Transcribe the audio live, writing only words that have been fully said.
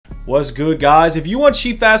What's good, guys? If you want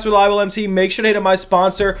cheap, fast, reliable MT, make sure to hit up my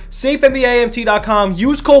sponsor, safenbaamt.com.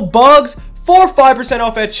 Use code BUGS for 5%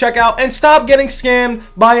 off at checkout and stop getting scammed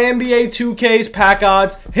by NBA 2K's pack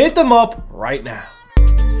odds. Hit them up right now.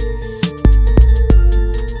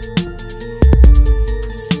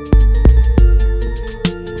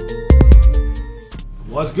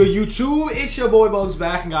 What's good, YouTube? It's your boy Bugs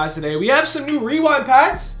back, and guys, today we have some new rewind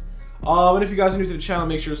packs. And if you guys are new to the channel,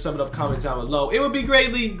 make sure to sub it up, comment down below. It would be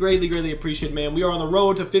greatly appreciated, man. We are on the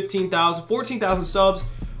road to 15,000, 14,000 subs.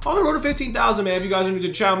 On the road to 15,000, man. If you guys are new to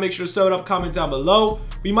the channel, make sure to sub it up, comment down below.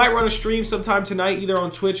 We might run a stream sometime tonight, either on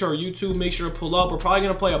Twitch or YouTube. Make sure to pull up. We're probably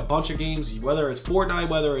going to play a bunch of games, whether it's Fortnite,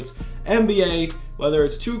 whether it's NBA, whether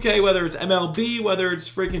it's 2K, whether it's MLB, whether it's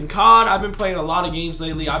freaking COD. I've been playing a lot of games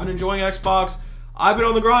lately. I've been enjoying Xbox. I've been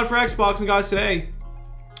on the grind for Xbox, and guys, today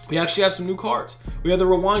we actually have some new cards. We have the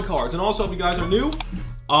rewind cards. And also, if you guys are new,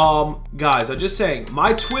 guys, I'm just saying,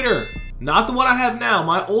 my Twitter, not the one I have now,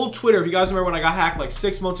 my old Twitter, if you guys remember when I got hacked like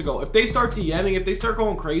 6 months ago, if they start DMing, if they start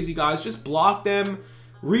going crazy, guys, just block them,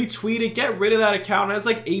 retweet it, get rid of that account. It has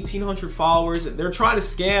like 1,800 followers. They're trying to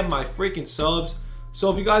scam my freaking subs.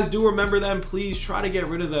 So if you guys do remember them, please try to get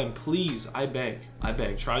rid of them. Please, I beg,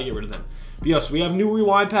 try to get rid of them. But yes, we have new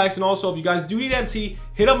rewind packs, and also if you guys do need MT,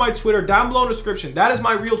 hit up my Twitter down below in the description. That is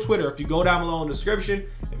my real Twitter. If you go down below in the description,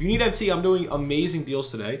 if you need MT, I'm doing amazing deals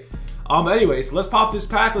today. Anyways, let's pop this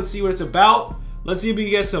pack. Let's see what it's about. Let's see if we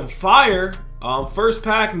can get some fire. First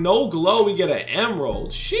pack, no glow. We get an emerald.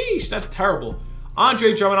 Sheesh, that's terrible.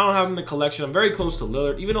 Andre Drummond, I don't have him in the collection. I'm very close to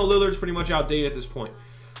Lillard, even though Lillard's pretty much outdated at this point.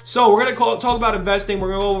 So we're gonna talk about investing. We're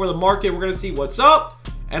gonna go over the market. We're gonna see what's up.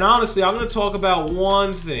 And honestly, I'm gonna talk about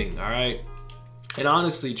one thing. All right. And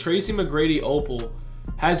honestly, Tracy McGrady Opal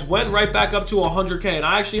has went right back up to 100K, and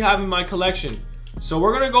I actually have him in my collection. So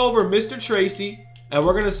we're gonna go over Mr. Tracy, and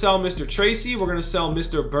we're gonna sell Mr. Tracy. We're gonna sell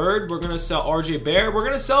Mr. Bird. We're gonna sell RJ Barrett. We're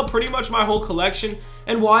gonna sell pretty much my whole collection.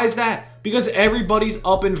 And why is that? Because everybody's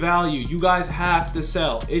up in value. You guys have to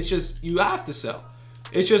sell. It's just, you have to sell.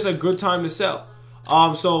 It's just a good time to sell.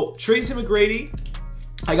 So Tracy McGrady,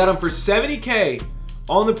 I got him for 70K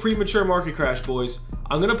on the premature market crash, boys.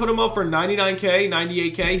 I'm gonna put him up for 99K,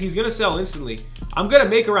 98K. He's gonna sell instantly. I'm gonna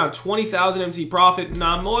make around 20,000 MT profit.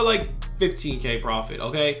 Nah, more like 15K profit,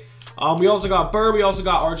 okay? We also got Bird. We also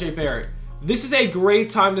got RJ Barrett. This is a great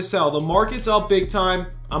time to sell. The market's up big time.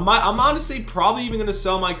 I'm honestly probably even gonna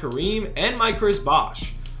sell my Kareem and my Chris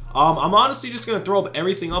Bosh. I'm honestly just gonna throw up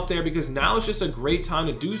everything up there because now it's just a great time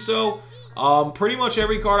to do so. Pretty much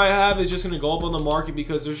every card I have is just gonna go up on the market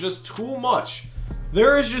because there's just too much.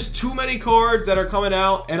 There is just too many cards that are coming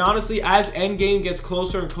out, and honestly, as endgame gets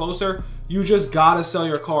closer and closer, you just gotta sell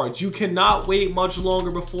your cards. You cannot wait much longer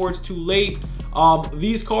before it's too late.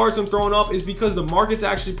 These cards I'm throwing up is because the market's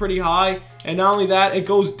actually pretty high, and not only that, it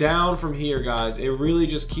goes down from here, guys. It really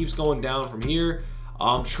just keeps going down from here.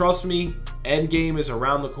 Trust me, endgame is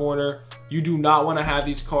around the corner. You do not want to have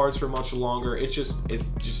these cards for much longer. It's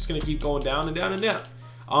just gonna keep going down and down and down.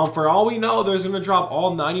 For all we know, there's going to drop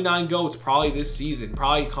all 99 GOATs probably this season.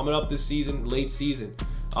 Probably coming up this season, late season.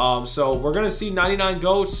 So we're going to see 99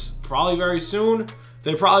 GOATs probably very soon.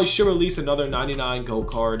 They probably should release another 99 GOAT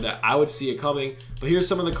card that I would see it coming. But here's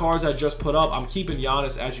some of the cards I just put up. I'm keeping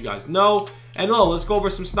Giannis, as you guys know. And let's go over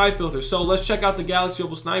some snipe filters. So let's check out the Galaxy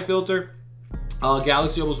Opal snipe filter.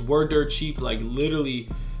 Galaxy Opals were dirt cheap. Like, literally,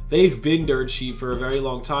 they've been dirt cheap for a very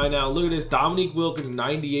long time now. Look at this. Dominique Wilkins,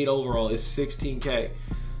 98 overall, is 16K.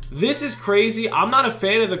 This is crazy. I'm not a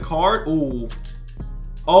fan of the card. Ooh.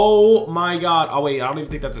 Oh my god. Oh wait, I don't even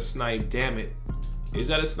think that's a snipe. Damn it. Is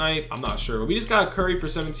that a snipe? I'm not sure. But we just got a Curry for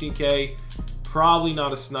 17K. Probably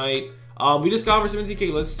not a snipe. We just got for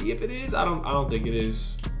 17K. Let's see if it is. I don't think it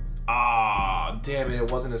is. Ah, damn it.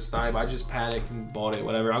 It wasn't a snipe. I just panicked and bought it.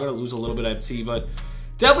 Whatever. I'm gonna lose a little bit of MT, but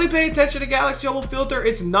definitely pay attention to Galaxy Opal filter.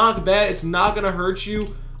 It's not bad. It's not gonna hurt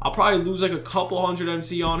you. I'll probably lose like a couple hundred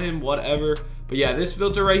MT on him, whatever. But yeah, this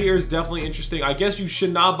filter right here is definitely interesting. I guess you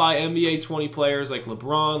should not buy NBA 20 players like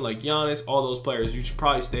LeBron, like Giannis, all those players. You should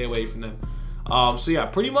probably stay away from them. So yeah,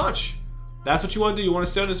 pretty much that's what you want to do. You want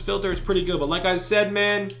to set on this filter. It's pretty good. But like I said,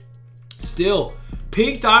 man, still,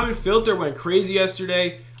 pink diamond filter went crazy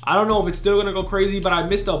yesterday. I don't know if it's still going to go crazy, but I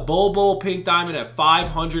missed a Bobo pink diamond at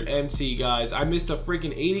 500 MT, guys. I missed a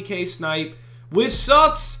freaking 80K snipe, which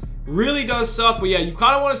sucks. Really does suck. But yeah, you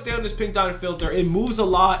kind of want to stay on this pink diamond filter. It moves a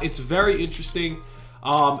lot. It's very interesting.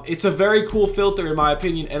 It's a very cool filter in my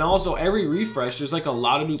opinion. And also every refresh, there's like a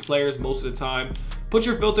lot of new players most of the time. Put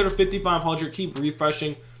your filter to 5,500. Keep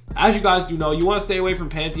refreshing. As you guys do know, you want to stay away from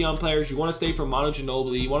Pantheon players. You want to stay from Mono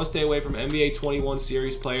Ginobili. You want to stay away from NBA 21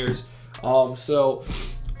 series players.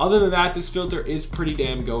 Other than that, this filter is pretty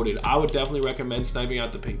damn goated. I would definitely recommend sniping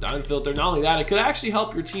out the pink diamond filter. Not only that, it could actually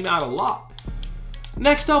help your team out a lot.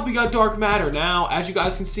 Next up, we got dark matter. Now, as you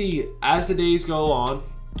guys can see, as the days go on,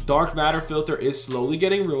 dark matter filter is slowly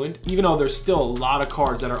getting ruined, even though there's still a lot of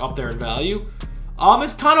cards that are up there in value.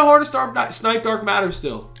 It's kind of hard to snipe dark matter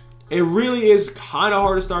still. It really is kind of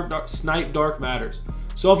hard to snipe dark matters.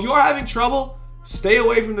 So if you are having trouble, stay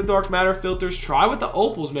away from the dark matter filters. Try with the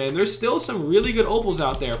opals, man. There's still some really good opals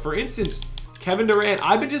out there. For instance, Kevin Durant.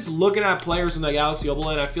 I've been just looking at players in the Galaxy Opal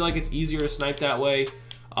line. I feel like it's easier to snipe that way.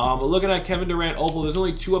 But looking at Kevin Durant Opal, there's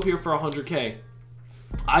only 2 up here for 100K.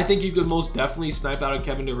 I think you could most definitely snipe out a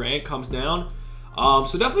Kevin Durant. Comes down.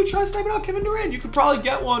 So definitely try sniping out Kevin Durant. You could probably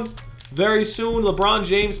get one very soon. LeBron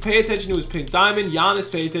James, pay attention to his pink diamond.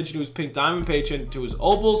 Giannis, pay attention to his pink diamond. Pay attention to his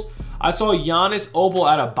opals. I saw Giannis opal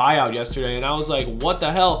at a buyout yesterday, and I was like, what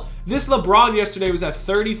the hell? This LeBron yesterday was at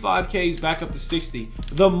 35K. He's back up to 60.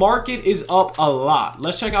 The market is up a lot.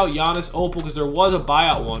 Let's check out Giannis opal because there was a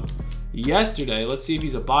buyout one yesterday. Let's see if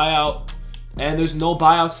he's a buyout. And there's no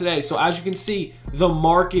buyouts today. So as you can see, the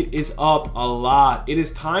market is up a lot. It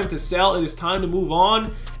is time to sell. It is time to move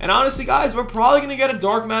on. And honestly, guys, we're probably going to get a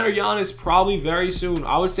dark matter Giannis probably very soon.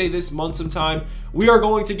 I would say this month sometime, we are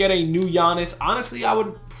going to get a new Giannis. Honestly, I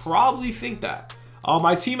would probably think that.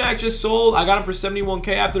 My T-Mac just sold. I got him for 71K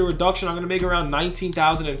after the reduction. I'm going to make around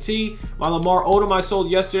 19,000 MT. My Lamar Odom I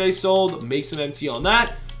sold yesterday sold. Make some MT on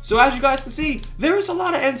that. So as you guys can see, there's a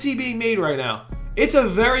lot of MT being made right now. It's a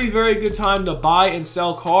very, very good time to buy and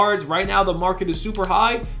sell cards. Right now, the market is super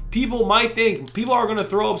high. People might think, people are going to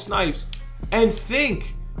throw up snipes and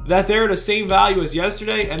think that they're the same value as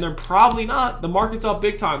yesterday, and they're probably not. The market's up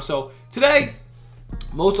big time. So today,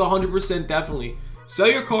 most 100% definitely. Sell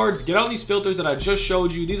your cards, get on these filters that I just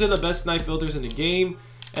showed you. These are the best snipe filters in the game.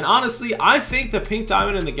 And honestly, I think the pink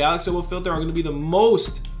diamond and the Galaxy Opal filter are going to be the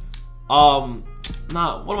most, I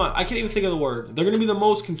can't even think of the word. They're going to be the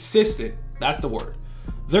most consistent. That's the word.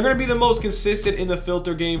 They're going to be the most consistent in the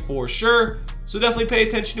filter game for sure. So definitely pay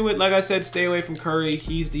attention to it. Like I said, stay away from Curry.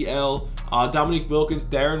 He's the L. Dominique Wilkins,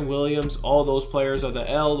 Darren Williams, all those players are the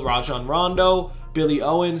L. Rajon Rondo, Billy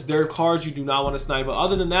Owens. They're cards you do not want to snipe. But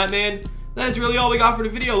other than that, man, that is really all we got for the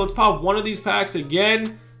video. Let's pop one of these packs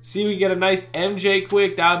again. See if we can get a nice MJ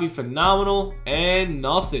quick. That would be phenomenal. And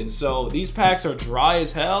nothing. So these packs are dry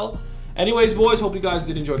as hell. Anyways, boys, hope you guys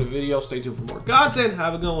did enjoy the video. Stay tuned for more content.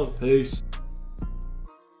 Have a good one. Peace.